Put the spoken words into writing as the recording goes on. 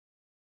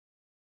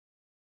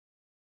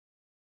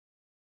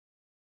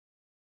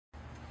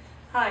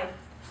Hi,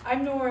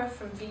 I'm Nora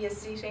from Via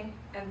Seating,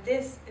 and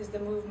this is the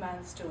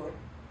Muvman stool.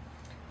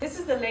 This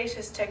is the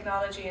latest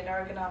technology in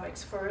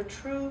ergonomics for a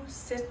true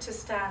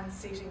sit-to-stand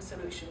seating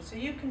solution. So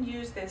you can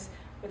use this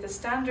with a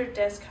standard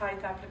desk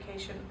height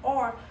application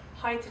or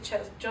height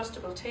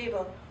adjustable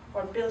table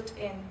or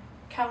built-in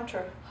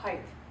counter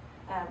height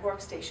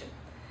workstation.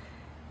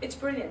 It's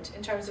brilliant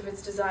in terms of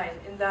its design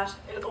in that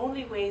it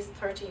only weighs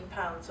 13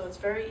 pounds, so it's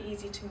very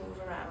easy to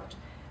move around.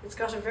 It's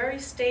got a very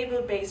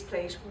stable base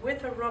plate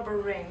with a rubber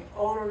ring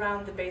all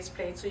around the base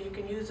plate, so you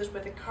can use it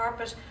with a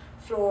carpet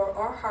floor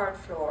or hard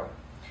floor.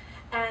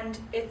 And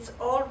it's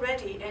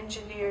already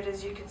engineered,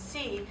 as you can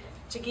see,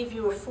 to give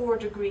you a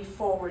 4-degree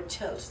forward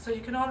tilt. So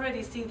you can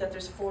already see that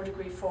there's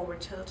 4-degree forward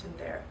tilt in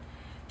there.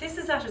 This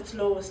is at its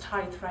lowest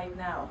height right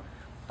now,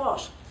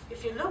 but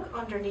if you look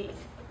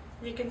underneath,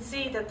 you can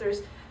see that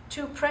there's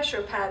 2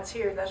 pressure pads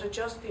here that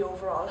adjust the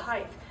overall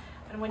height.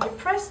 And when you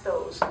press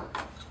those,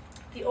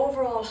 the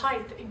overall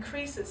height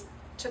increases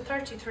to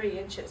 33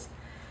 inches.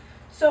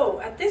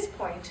 So at this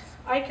point,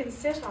 I can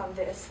sit on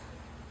this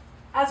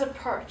as a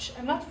perch.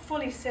 I'm not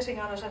fully sitting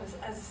on it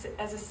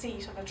as a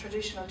seat on a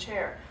traditional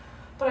chair,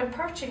 but I'm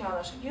perching on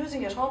it,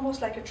 using it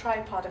almost like a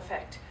tripod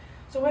effect.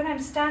 So when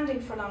I'm standing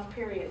for long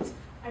periods,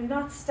 I'm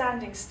not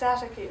standing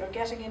statically or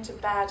getting into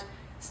bad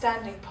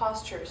standing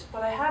postures,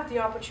 but I have the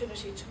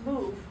opportunity to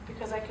move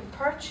because I can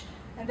perch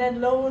and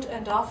then load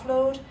and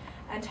offload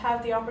and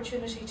have the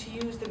opportunity to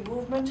use the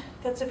movement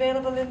that's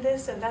available in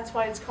this, and that's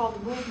why it's called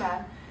the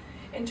Muvman.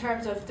 In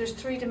terms of, there's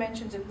 3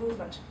 dimensions of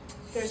movement.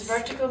 There's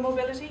vertical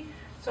mobility,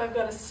 so I've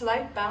got a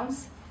slight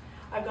bounce.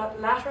 I've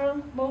got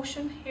lateral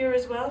motion here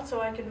as well,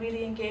 so I can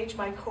really engage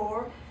my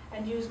core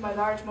and use my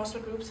large muscle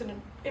groups and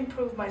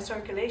improve my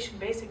circulation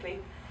basically.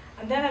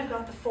 And then I've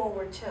got the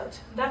forward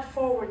tilt. And that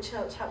forward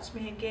tilt helps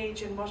me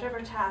engage in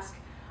whatever task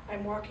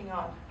I'm working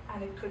on,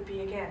 and it could be,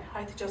 again,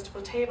 height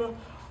adjustable table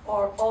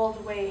or all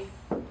the way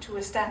to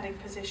a standing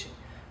position.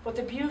 But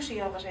the beauty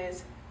of it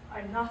is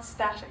I'm not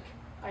static,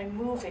 I'm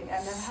moving,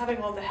 and I'm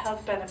having all the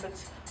health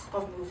benefits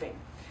of moving.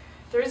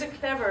 There is a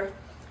clever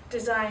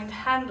designed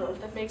handle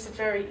that makes it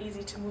very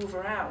easy to move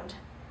around,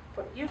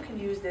 but you can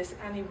use this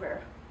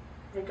anywhere,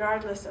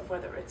 regardless of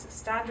whether it's a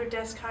standard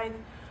desk height,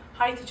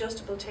 height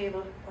adjustable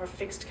table, or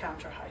fixed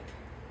counter height.